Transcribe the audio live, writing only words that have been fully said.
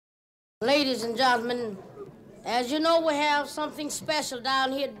Ladies and gentlemen, as you know, we have something special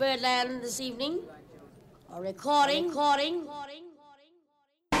down here at Birdland this evening. A recording.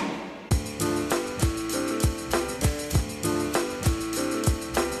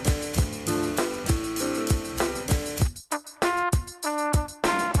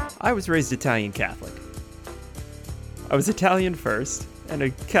 I was raised Italian Catholic. I was Italian first and a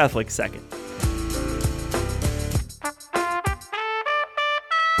Catholic second.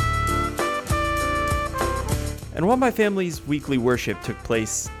 And while my family's weekly worship took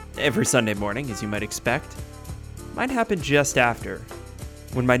place every Sunday morning, as you might expect, mine happened just after,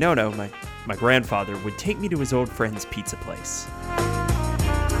 when my nono, my grandfather, would take me to his old friend's pizza place.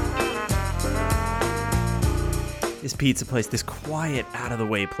 This pizza place, this quiet,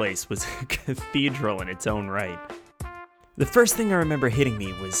 out-of-the-way place, was a cathedral in its own right. The first thing I remember hitting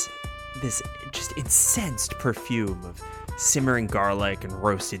me was this just incensed perfume of simmering garlic and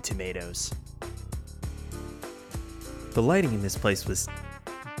roasted tomatoes. The lighting in this place was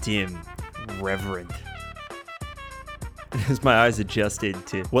dim, reverent. And as my eyes adjusted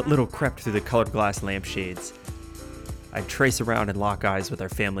to what little crept through the colored glass lampshades, I'd trace around and lock eyes with our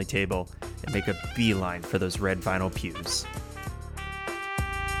family table and make a beeline for those red vinyl pews.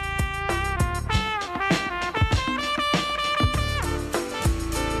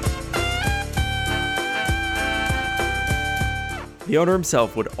 The owner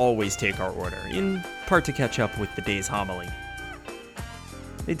himself would always take our order, in part to catch up with the day's homily.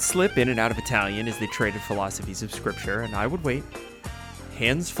 They'd slip in and out of Italian as they traded philosophies of scripture, and I would wait,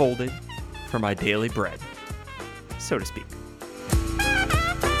 hands folded, for my daily bread, so to speak.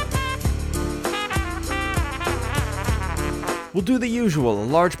 We'll do the usual, a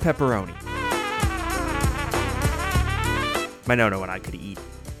large pepperoni. My nono and I could eat.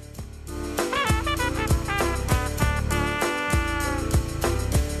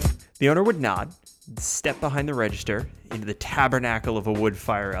 The owner would nod, step behind the register into the tabernacle of a wood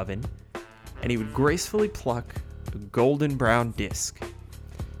fire oven, and he would gracefully pluck a golden brown disc,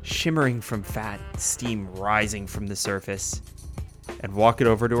 shimmering from fat, steam rising from the surface, and walk it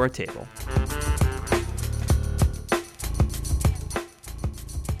over to our table.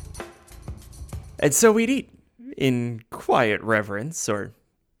 And so we'd eat, in quiet reverence, or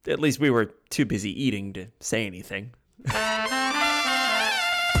at least we were too busy eating to say anything.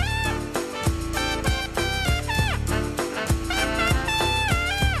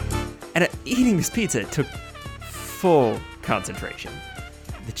 And eating this pizza took full concentration.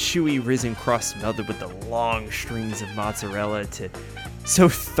 The chewy risen crust melded with the long strings of mozzarella to so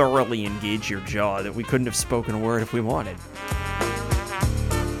thoroughly engage your jaw that we couldn't have spoken a word if we wanted.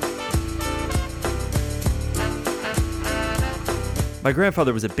 My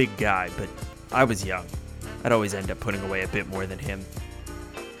grandfather was a big guy, but I was young. I'd always end up putting away a bit more than him.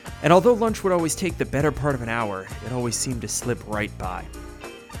 And although lunch would always take the better part of an hour, it always seemed to slip right by.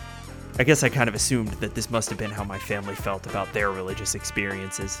 I guess I kind of assumed that this must have been how my family felt about their religious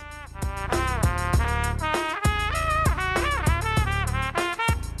experiences.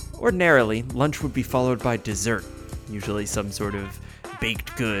 Ordinarily, lunch would be followed by dessert, usually some sort of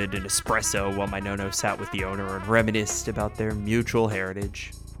baked good and espresso, while my nono sat with the owner and reminisced about their mutual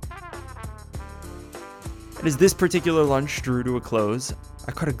heritage. And as this particular lunch drew to a close,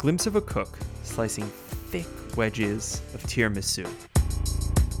 I caught a glimpse of a cook slicing thick wedges of tiramisu,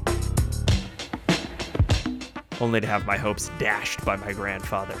 only to have my hopes dashed by my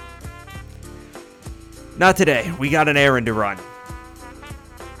grandfather. Not today, we got an errand to run.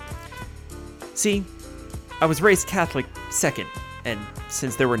 See, I was raised Catholic second, and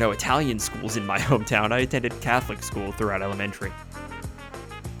since there were no Italian schools in my hometown, I attended Catholic school throughout elementary.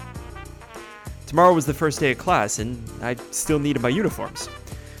 Tomorrow was the first day of class, and I still needed my uniforms.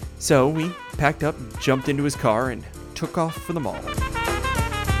 So we packed up, jumped into his car, and took off for the mall.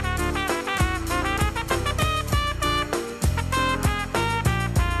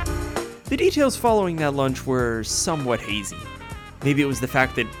 The details following that lunch were somewhat hazy. Maybe it was the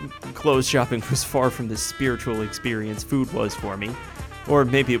fact that clothes shopping was far from the spiritual experience food was for me, or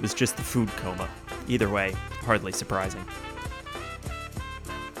maybe it was just the food coma. Either way, hardly surprising.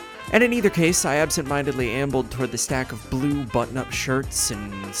 And in either case, I absentmindedly ambled toward the stack of blue button-up shirts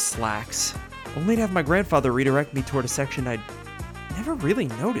and slacks, only to have my grandfather redirect me toward a section I'd never really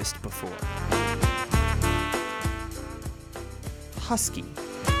noticed before. Husky.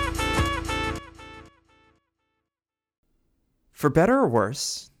 For better or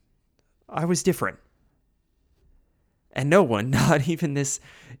worse, I was different. And no one, not even this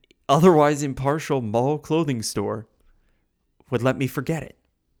otherwise impartial mall clothing store, would let me forget it.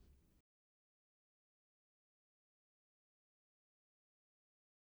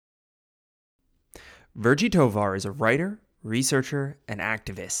 Virgie Tovar is a writer, researcher, and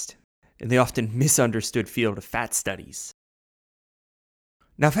activist in the often misunderstood field of fat studies.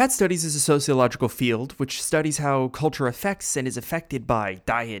 Now, fat studies is a sociological field which studies how culture affects and is affected by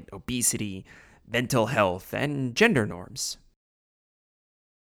diet, obesity, mental health, and gender norms.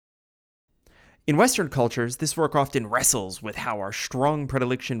 In Western cultures, this work often wrestles with how our strong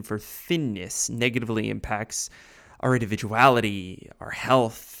predilection for thinness negatively impacts our individuality, our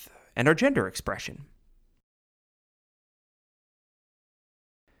health, and our gender expression.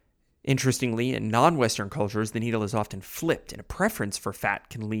 Interestingly, in non-Western cultures, the needle is often flipped, and a preference for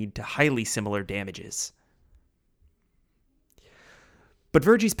fat can lead to highly similar damages. But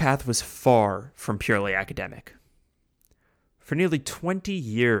Virgie's path was far from purely academic. For nearly 20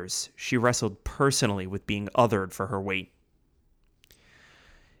 years, she wrestled personally with being othered for her weight.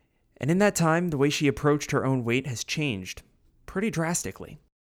 And in that time, the way she approached her own weight has changed pretty drastically.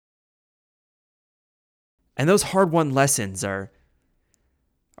 And those hard-won lessons are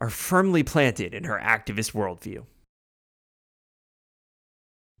firmly planted in her activist worldview.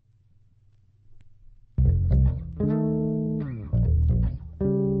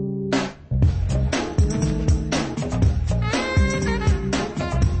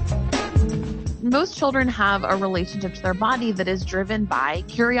 Most children have a relationship to their body that is driven by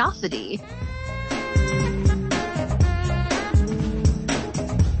curiosity.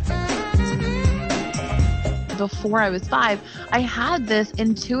 Before I was 5, I had this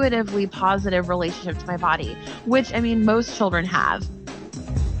intuitively positive relationship to my body, which, most children have.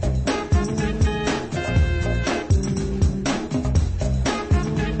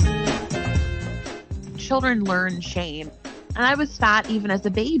 Children learn shame. And I was fat even as a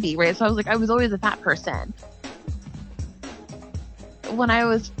baby, right? So I was always a fat person. When I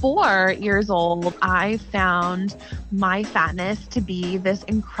was 4 years old, I found my fatness to be this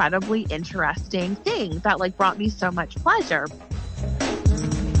incredibly interesting thing that brought me so much pleasure.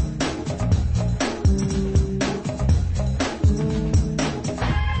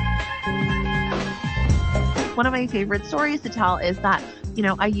 One of my favorite stories to tell is that,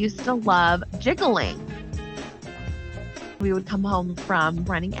 I used to love jiggling. We would come home from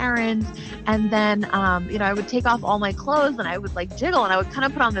running errands, and then, I would take off all my clothes and I would jiggle, and I would kind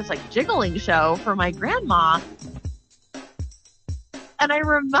of put on this jiggling show for my grandma. And I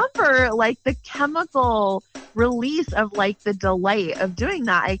remember the chemical release of the delight of doing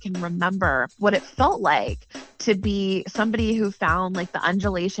that. I can remember what it felt like to be somebody who found the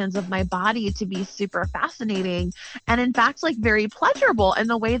undulations of my body to be super fascinating, and in fact very pleasurable, in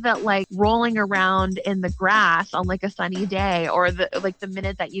the way that rolling around in the grass on a sunny day, or the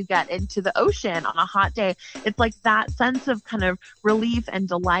minute that you get into the ocean on a hot day. It's that sense of kind of relief and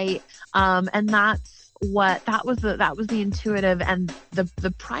delight, and that was the intuitive and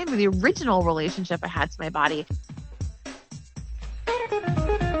the original relationship I had to my body.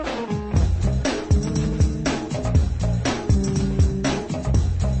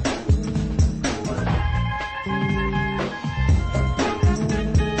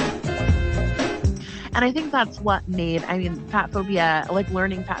 And I think that's what made, fat phobia,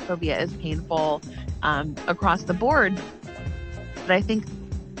 learning fat phobia is painful across the board. But I think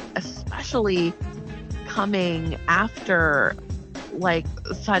especially coming after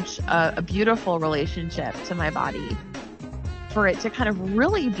such a beautiful relationship to my body, for it to kind of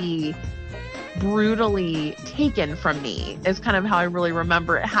really be brutally taken from me is kind of how I really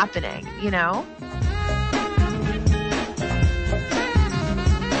remember it happening,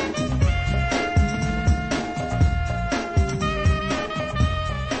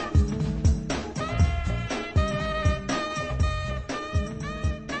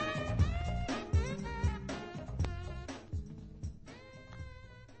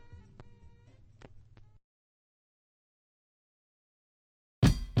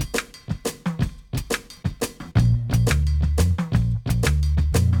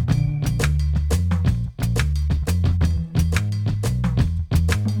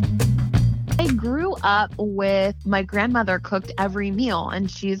 up with my grandmother cooked every meal, and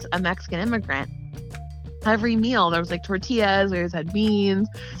she's a Mexican immigrant. Every meal there was tortillas, we always had beans.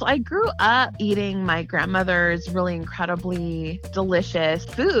 So I grew up eating my grandmother's really incredibly delicious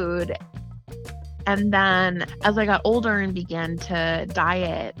food. And then as I got older and began to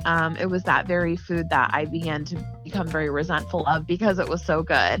diet, it was that very food that I began to become very resentful of because it was so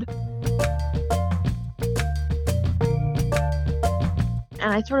good.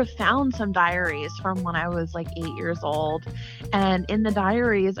 And I sort of found some diaries from when I was 8 years old. And in the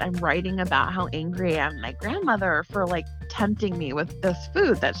diaries, I'm writing about how angry I am at my grandmother for tempting me with this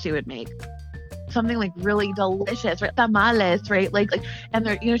food that she would make. something like really delicious, right? Tamales, right? Like, and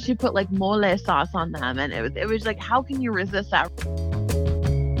there, she put like mole sauce on them, and it was like, how can you resist that?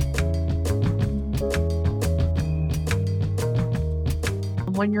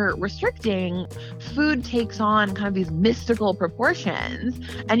 When you're restricting, food takes on kind of these mystical proportions,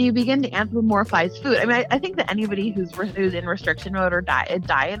 and you begin to anthropomorphize food. I mean, I think that anybody who's in restriction mode or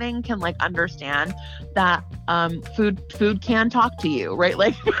dieting can like understand that food can talk to you, right?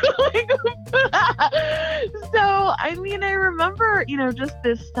 Like, so I mean, I remember, just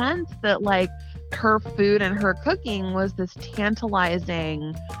this sense that like her food and her cooking was this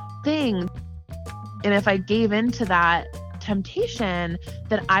tantalizing thing, and if I gave into that temptation,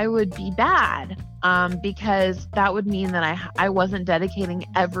 that I would be bad, because that would mean that I wasn't dedicating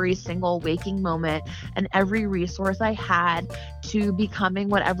every single waking moment and every resource I had to becoming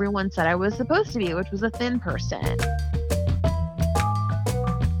what everyone said I was supposed to be, which was a thin person.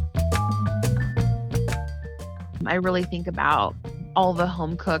 I really think about all the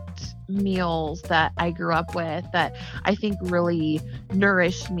home-cooked meals that I grew up with that I think really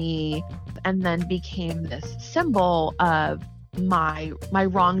nourished me and then became this symbol of my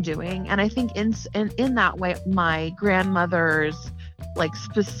wrongdoing. And I think in that way, my grandmother's like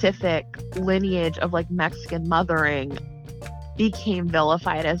specific lineage of like Mexican mothering became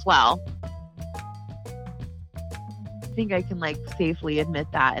vilified as well. I think I can like safely admit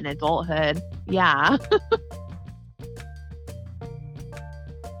that in adulthood. Yeah.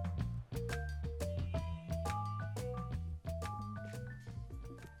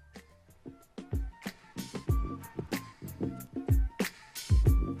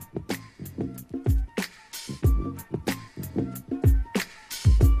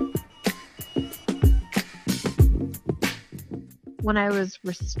 When I was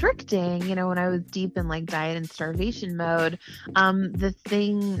restricting, when I was deep in like diet and starvation mode, the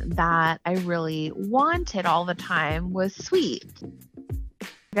thing that I really wanted all the time was sweet.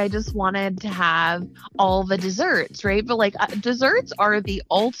 I just wanted to have all the desserts, right? But like desserts are the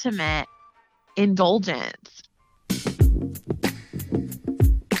ultimate indulgence.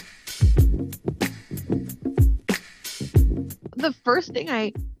 The first thing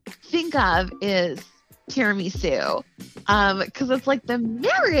I think of is tiramisu, because it's like the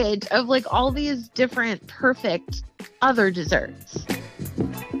marriage of like all these different perfect other desserts.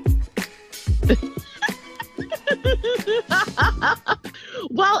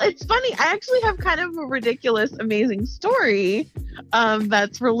 Well, it's funny. I actually have kind of a ridiculous, amazing story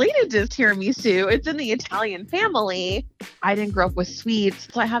that's related to tiramisu. It's in the Italian family. I didn't grow up with sweets,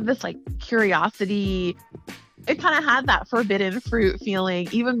 so I have this like curiosity. It kind of had that forbidden fruit feeling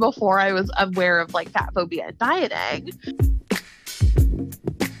even before I was aware of like fat phobia and dieting.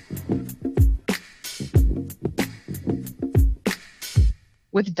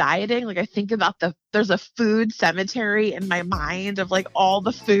 With dieting, like I think about there's a food cemetery in my mind of like all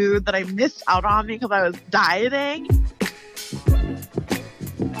the food that I missed out on because I was dieting.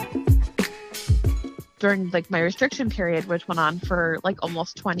 During like my restriction period, which went on for like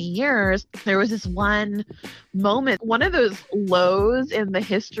almost 20 years, there was this one moment, one of those lows in the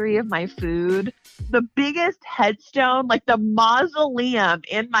history of my food. The biggest headstone, like the mausoleum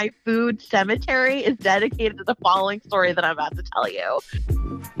in my food cemetery, is dedicated to the following story that I'm about to tell you.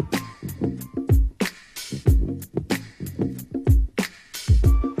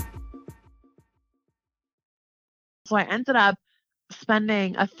 So I ended up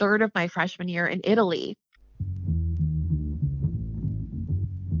spending a third of my freshman year in Italy.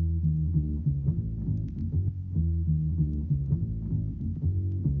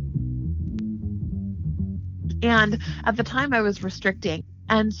 And at the time I was restricting.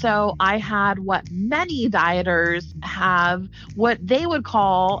 And so I had what many dieters have, what they would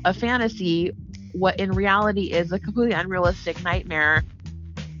call a fantasy, what in reality is a completely unrealistic nightmare.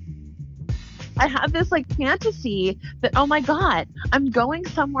 I had this like fantasy that, oh my God, I'm going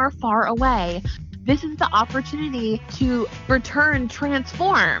somewhere far away. This is the opportunity to return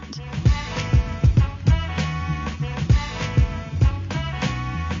transformed.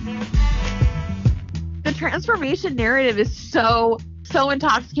 The transformation narrative is so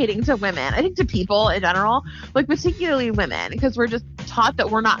intoxicating to women. I think to people in general, like particularly women, because we're just taught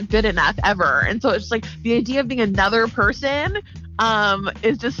that we're not good enough ever. And so it's like the idea of being another person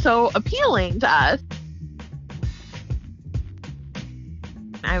is just so appealing to us.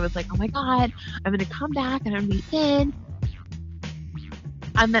 I was like, oh my God, I'm going to come back and I'm going to be thin.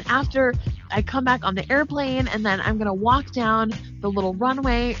 And then after I come back on the airplane, and then I'm going to walk down the little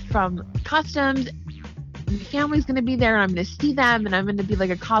runway from customs. My family's going to be there, and I'm going to see them, and I'm going to be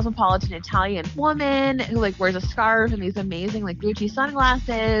like a cosmopolitan Italian woman who like wears a scarf and these amazing like Gucci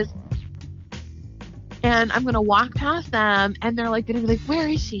sunglasses. And I'm going to walk past them and they're like, going to be like, where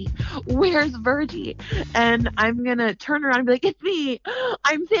is she? Where's Virgie? And I'm going to turn around and be like, it's me.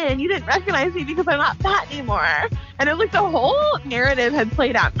 I'm thin. You didn't recognize me because I'm not fat anymore. And it was like the whole narrative had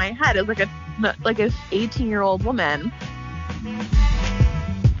played out in my head. It was like a 18-year-old woman.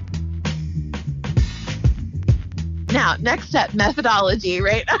 Now, next step, methodology,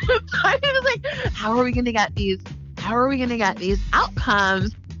 right? I was like, how are we going to get these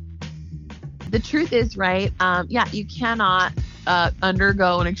outcomes? The truth is, right? You cannot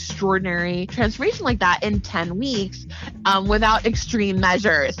undergo an extraordinary transformation like that in 10 weeks without extreme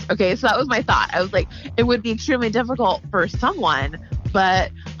measures. Okay, so that was my thought. I was like, it would be extremely difficult for someone,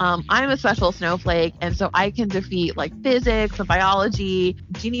 but I'm a special snowflake, and so I can defeat like physics, biology,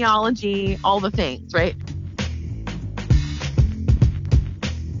 genealogy, all the things, right?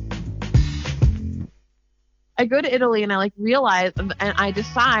 I go to Italy and I like realize and I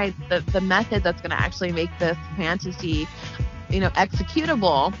decide that the method that's going to actually make this fantasy,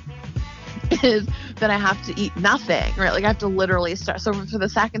 executable is that I have to eat nothing, right? Like I have to literally start. So for the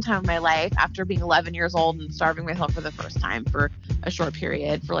second time in my life, after being 11 years old and starving myself for the first time for a short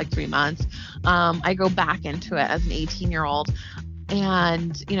period for like 3 months, I go back into it as an 18-year-old.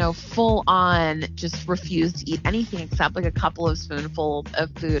 And, full on just refuse to eat anything except like a couple of spoonfuls of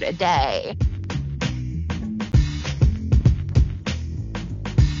food a day.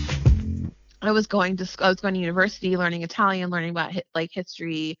 I was going to university, learning Italian, learning about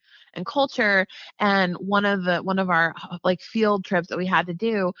history and culture. And one of our like field trips that we had to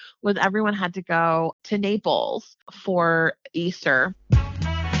do was everyone had to go to Naples for Easter.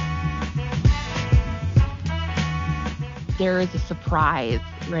 There is a surprise,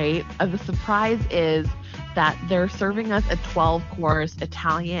 right? The surprise is that they're serving us a 12-course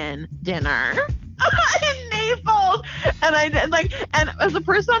Italian dinner in Naples. And as a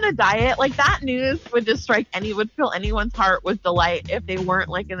person on a diet, like that news would fill anyone's heart with delight if they weren't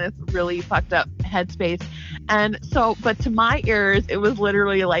like in this really fucked up headspace. And so, but to my ears, it was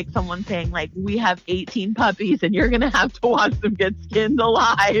literally like someone saying like, we have 18 puppies and you're going to have to watch them get skinned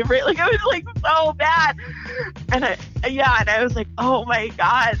alive, right? Like it was like so bad. And I was like, oh my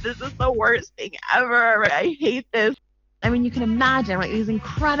God, this is the worst thing ever. I hate this. I mean, you can imagine like these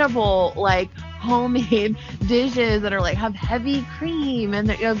incredible like homemade dishes that are like have heavy cream and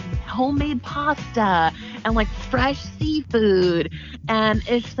you have homemade pasta and like fresh seafood, and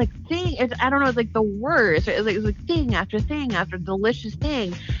it's like I don't know, it's like the worst. It's like thing after thing after delicious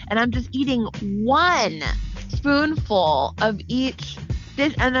thing, and I'm just eating one spoonful of each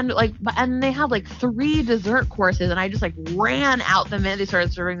dish, and then they have like 3 dessert courses, and I just like ran out the minute they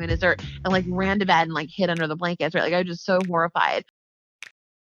started serving the dessert and like ran to bed and like hid under the blankets, right? Like I was just so horrified.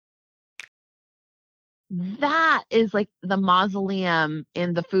 That is like the mausoleum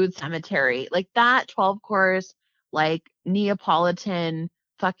in the food cemetery. Like that 12-course like Neapolitan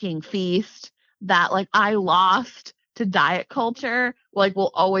fucking feast that like I lost to diet culture, like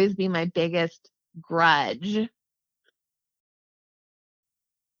will always be my biggest grudge.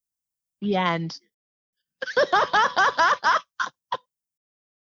 The end.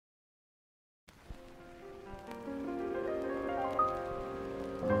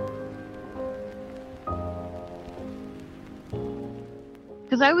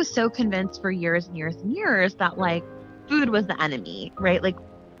 Because I was so convinced for years and years and years that like food was the enemy, right? Like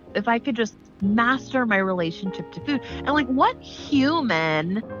if I could just master my relationship to food, and like what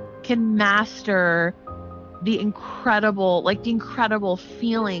human can master the incredible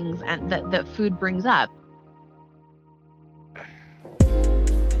feelings and that food brings up.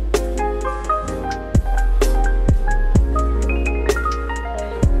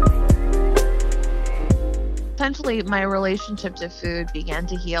 Essentially, my relationship to food began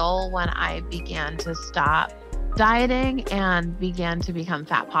to heal when I began to stop dieting and began to become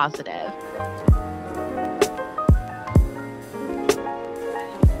fat positive.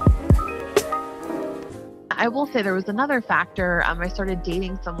 I will say there was another factor. I started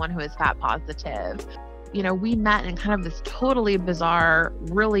dating someone who is fat positive. We met in kind of this totally bizarre,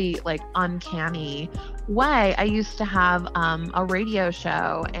 really like uncanny way. I used to have a radio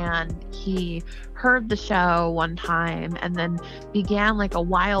show, and he heard the show one time and then began like a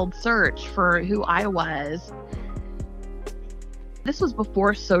wild search for who I was. This was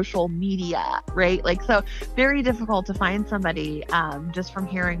before social media, right? Like, so very difficult to find somebody just from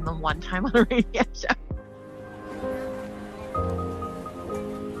hearing them one time on a radio show.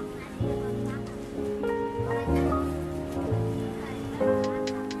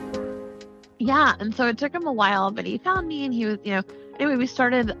 Yeah, and so it took him a while, but he found me, and he was, anyway, we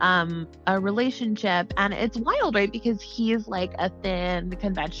started a relationship, and it's wild, right? Because he's like a thin,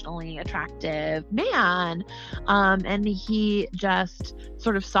 conventionally attractive man, and he just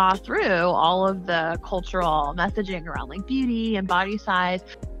sort of saw through all of the cultural messaging around like beauty and body size.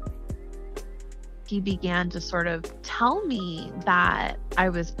 He began to sort of tell me that I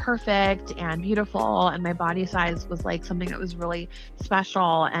was perfect and beautiful, and my body size was like something that was really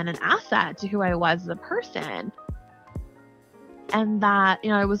special and an asset to who I was as a person. And that,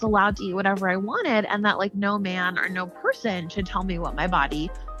 I was allowed to eat whatever I wanted, and that like no man or no person should tell me what my body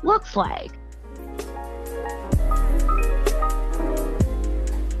looks like.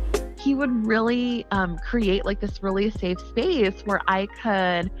 He would really create like this really safe space where I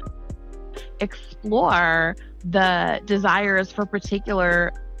could explore the desires for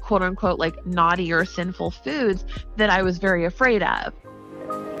particular quote unquote like naughty or sinful foods that I was very afraid of.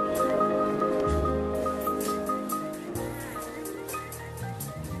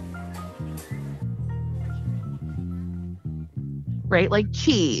 Right? Like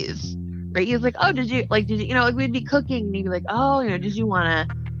cheese, right? He was like, oh, did you, like we'd be cooking and he'd be like, oh, did you want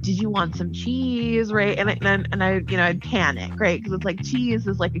some cheese, right? And I I'd panic, right? Because it's like cheese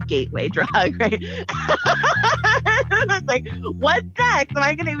is like a gateway drug, right? It's like, what's next? Am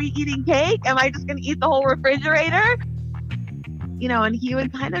I going to be eating cake? Am I just going to eat the whole refrigerator? And he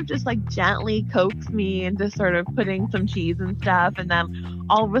would kind of just like gently coax me into sort of putting some cheese and stuff, and then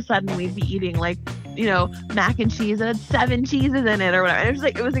all of a sudden we'd be eating like mac and cheese that had 7 cheeses in it or whatever. And it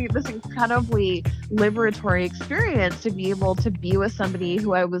was like this incredibly liberatory experience to be able to be with somebody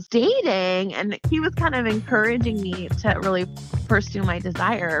who I was dating, and he was kind of encouraging me to really pursue my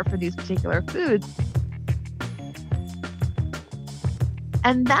desire for these particular foods.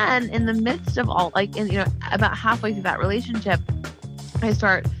 And then in the midst of all, about halfway through that relationship, I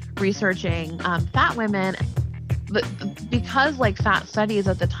start researching fat women. But because like fat studies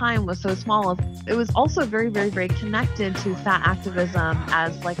at the time was so small, it was also very, very, very connected to fat activism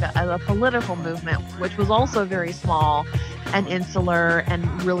as a political movement, which was also very small and insular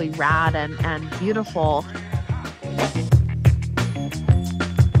and really rad and beautiful.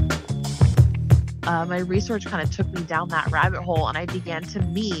 My research kind of took me down that rabbit hole, and I began to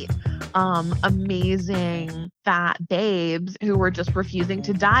meet amazing fat babes who were just refusing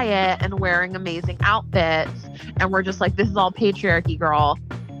to diet and wearing amazing outfits, and we're just like, this is all patriarchy, girl.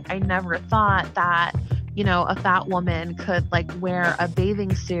 I never thought that a fat woman could like wear a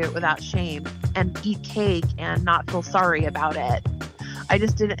bathing suit without shame and eat cake and not feel sorry about it.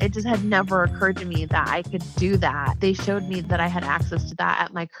 It just had never occurred to me that I could do that. They showed me that I had access to that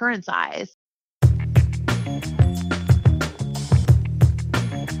at my current size.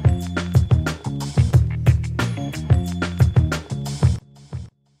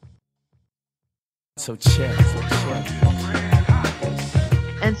 So check.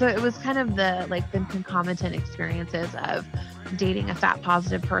 And so it was kind of the concomitant experiences of dating a fat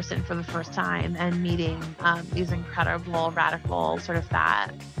positive person for the first time and meeting these incredible, radical, sort of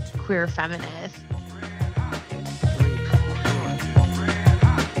fat, queer feminists.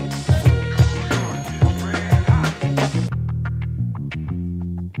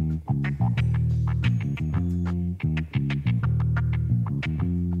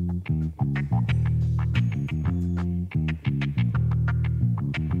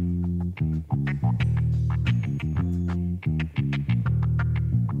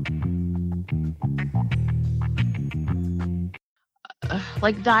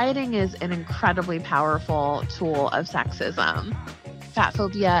 Like dieting is an incredibly powerful tool of sexism. Fat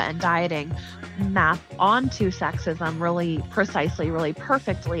phobia and dieting map onto sexism really precisely, really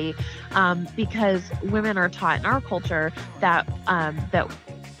perfectly, because women are taught in our culture that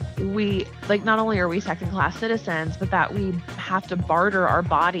we, like, not only are we second-class citizens, but that we have to barter our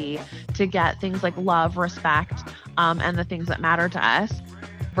body to get things like love, respect, and the things that matter to us,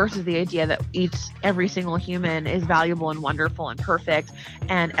 versus the idea that every single human is valuable and wonderful and perfect,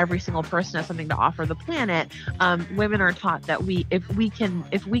 and every single person has something to offer the planet. Women are taught that if we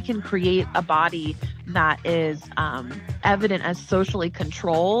can create a body that is evident as socially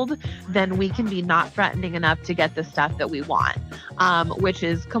controlled, then we can be not threatening enough to get the stuff that we want, which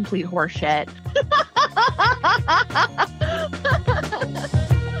is complete horseshit.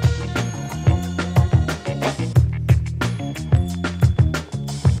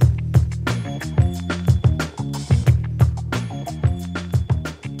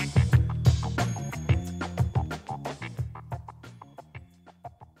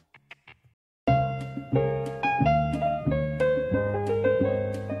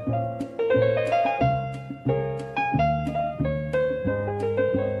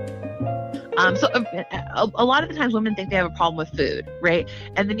 So a lot of the times women think they have a problem with food, right?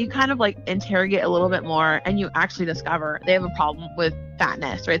 And then you kind of like interrogate a little bit more and you actually discover they have a problem with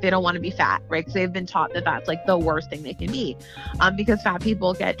fatness, right? They don't want to be fat, right? Because they've been taught that that's like the worst thing they can be, because fat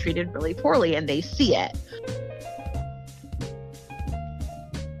people get treated really poorly and they see it.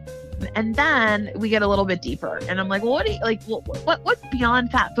 And then we get a little bit deeper and I'm like, well, what do you like, what's beyond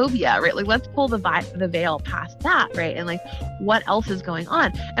fat phobia, right? Like, let's pull the veil past that, right? And like, what else is going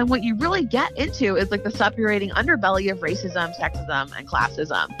on? And what you really get into is like the separating underbelly of racism, sexism, and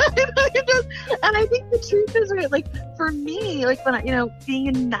classism. And I think the truth is, right, like for me, like when I, being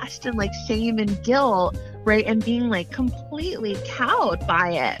enmeshed in like shame and guilt, right, and being like completely cowed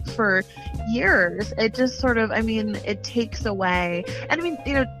by it for years, it just sort of, it takes away. And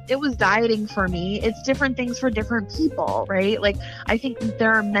it was dieting for me. It's different things for different people, right? Like, I think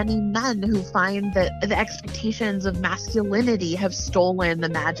there are many men who find that the expectations of masculinity have stolen the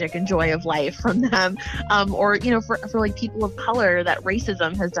magic and joy of life from them. Or for like people of color, that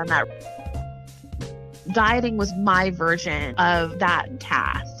racism has done that. Dieting was my version of that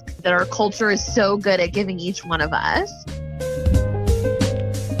task that our culture is so good at giving each one of us.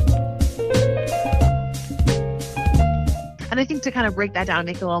 And I think to kind of break that down and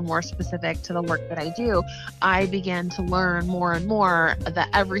make it a little more specific to the work that I do, I began to learn more and more that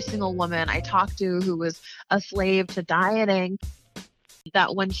every single woman I talked to who was a slave to dieting,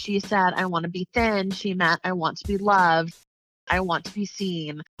 that when she said, I want to be thin, she meant I want to be loved, I want to be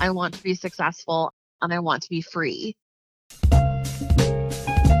seen, I want to be successful, and I want to be free.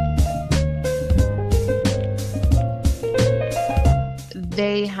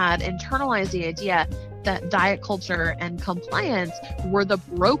 They had internalized the idea that diet culture and compliance were the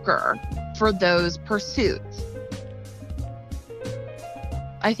broker for those pursuits.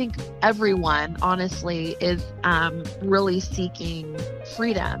 I think everyone, honestly, is really seeking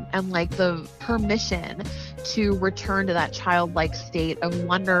freedom and like the permission to return to that childlike state of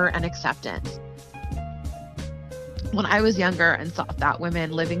wonder and acceptance. When I was younger and thought that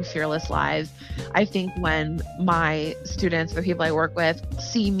women living fearless lives, I think when my students, the people I work with,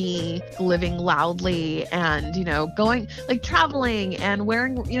 see me living loudly and, going, like traveling and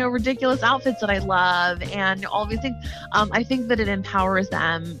wearing, ridiculous outfits that I love and all these things, I think that it empowers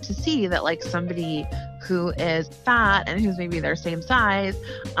them to see that like somebody who is fat and who's maybe their same size,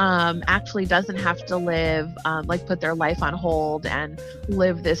 actually doesn't have to live, put their life on hold and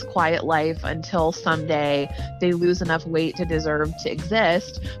live this quiet life until someday they lose enough weight to deserve to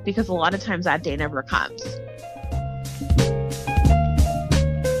exist, because a lot of times that day never comes.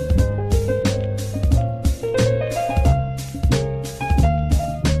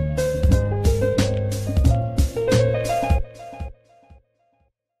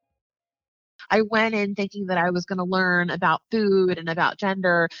 I went in thinking that I was going to learn about food and about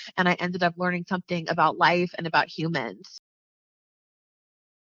gender, and I ended up learning something about life and about humans.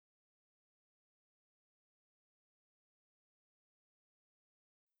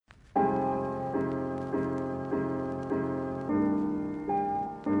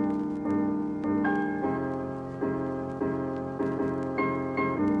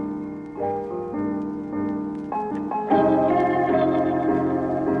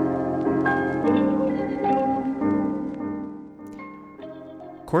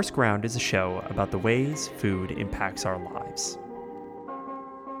 Coarse Ground is a show about the ways food impacts our lives.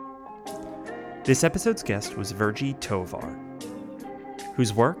 This episode's guest was Virgie Tovar,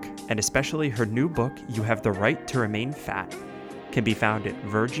 whose work, and especially her new book, You Have the Right to Remain Fat, can be found at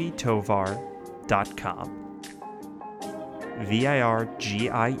virgietovar.com.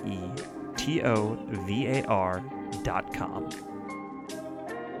 VIRGIETOVAR.com.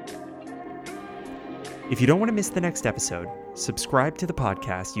 If you don't want to miss the next episode, subscribe to the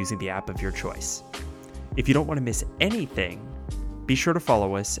podcast using the app of your choice. If you don't want to miss anything, be sure to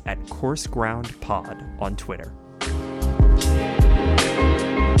follow us at Coarse Ground Pod on Twitter.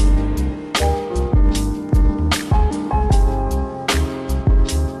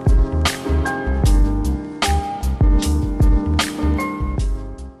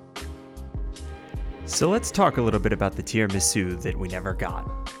 So let's talk a little bit about the tiramisu that we never got.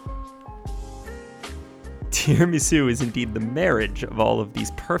 Tiramisu is indeed the marriage of all of these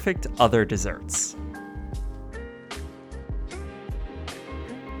perfect other desserts.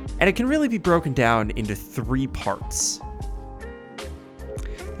 And it can really be broken down into 3 parts.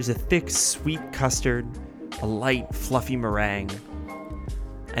 There's a thick, sweet custard, a light, fluffy meringue,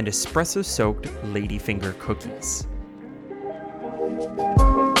 and espresso-soaked ladyfinger cookies.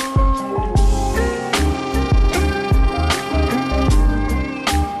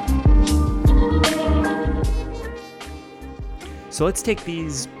 So So let's take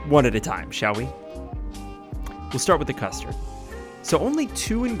these one at a time, shall we? We'll start with the custard. So only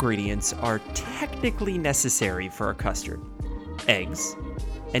 2 ingredients are technically necessary for a custard: eggs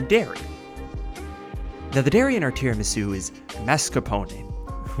and dairy. Now the dairy in our tiramisu is mascarpone,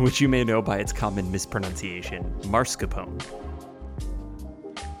 which you may know by its common mispronunciation, mascarpone.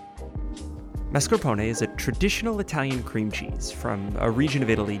 Mascarpone is a traditional Italian cream cheese from a region of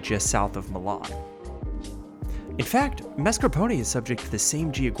Italy just south of Milan. In fact, mascarpone is subject to the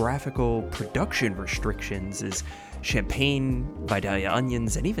same geographical production restrictions as champagne, Vidalia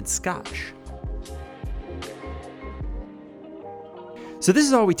onions, and even scotch. So this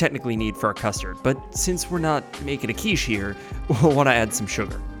is all we technically need for our custard, but since we're not making a quiche here, we'll want to add some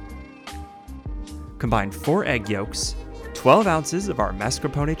sugar. Combine 4 egg yolks, 12 ounces of our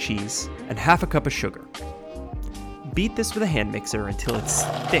mascarpone cheese, and half a cup of sugar. Beat this with a hand mixer until it's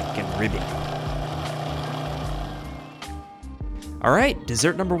thick and ribby. Alright,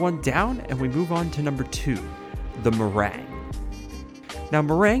 dessert number 1 down, and we move on to number 2, the meringue. Now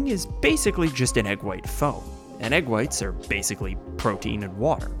meringue is basically just an egg white foam, and egg whites are basically protein and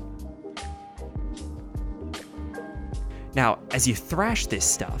water. Now, as you thrash this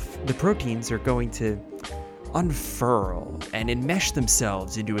stuff, the proteins are going to unfurl and enmesh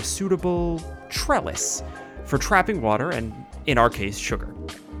themselves into a suitable trellis for trapping water and, in our case, sugar.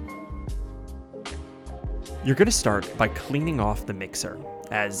 You're going to start by cleaning off the mixer,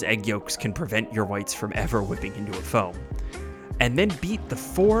 as egg yolks can prevent your whites from ever whipping into a foam, and then beat the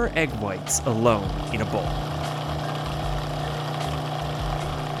 4 egg whites alone in a bowl.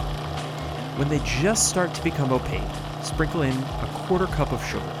 When they just start to become opaque, sprinkle in a 1/4 cup of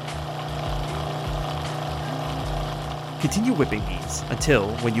sugar. Continue whipping these until,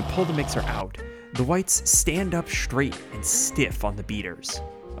 when you pull the mixer out, the whites stand up straight and stiff on the beaters,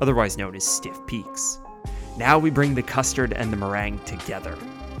 otherwise known as stiff peaks. Now we bring the custard and the meringue together.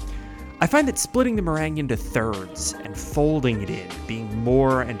 I find that splitting the meringue into thirds and folding it in, being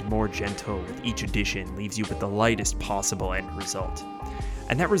more and more gentle with each addition, leaves you with the lightest possible end result.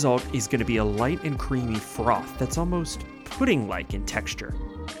 And that result is going to be a light and creamy froth that's almost pudding-like in texture.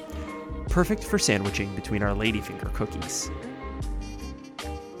 Perfect for sandwiching between our ladyfinger cookies.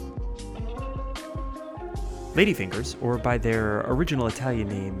 Ladyfingers, or by their original Italian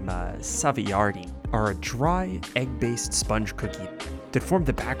name, Savoiardi, are a dry, egg-based sponge cookie that form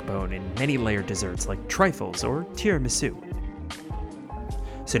the backbone in many layered desserts like trifles or tiramisu.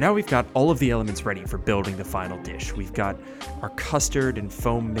 So now we've got all of the elements ready for building the final dish. We've got our custard and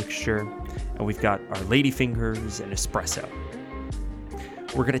foam mixture, and we've got our ladyfingers and espresso.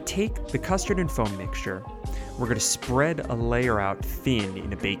 We're going to take the custard and foam mixture, we're going to spread a layer out thin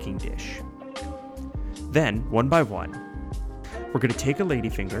in a baking dish. Then, one by one, we're going to take a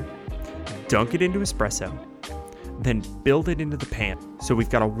ladyfinger, dunk it into espresso, then build it into the pan so we've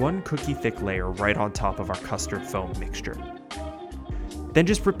got a 1 cookie thick layer right on top of our custard foam mixture. Then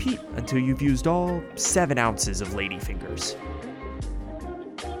just repeat until you've used all 7 ounces of ladyfingers.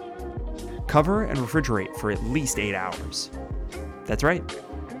 Cover and refrigerate for at least 8 hours. That's right,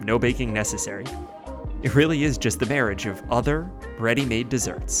 no baking necessary. It really is just the marriage of other ready-made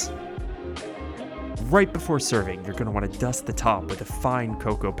desserts. Right before serving, you're going to want to dust the top with a fine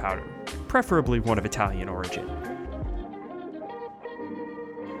cocoa powder, preferably one of Italian origin.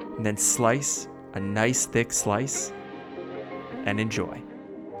 And then slice a nice thick slice and enjoy.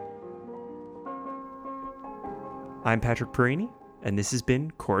 I'm Patrick Perini, and this has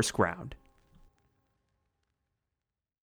been Coarse Ground.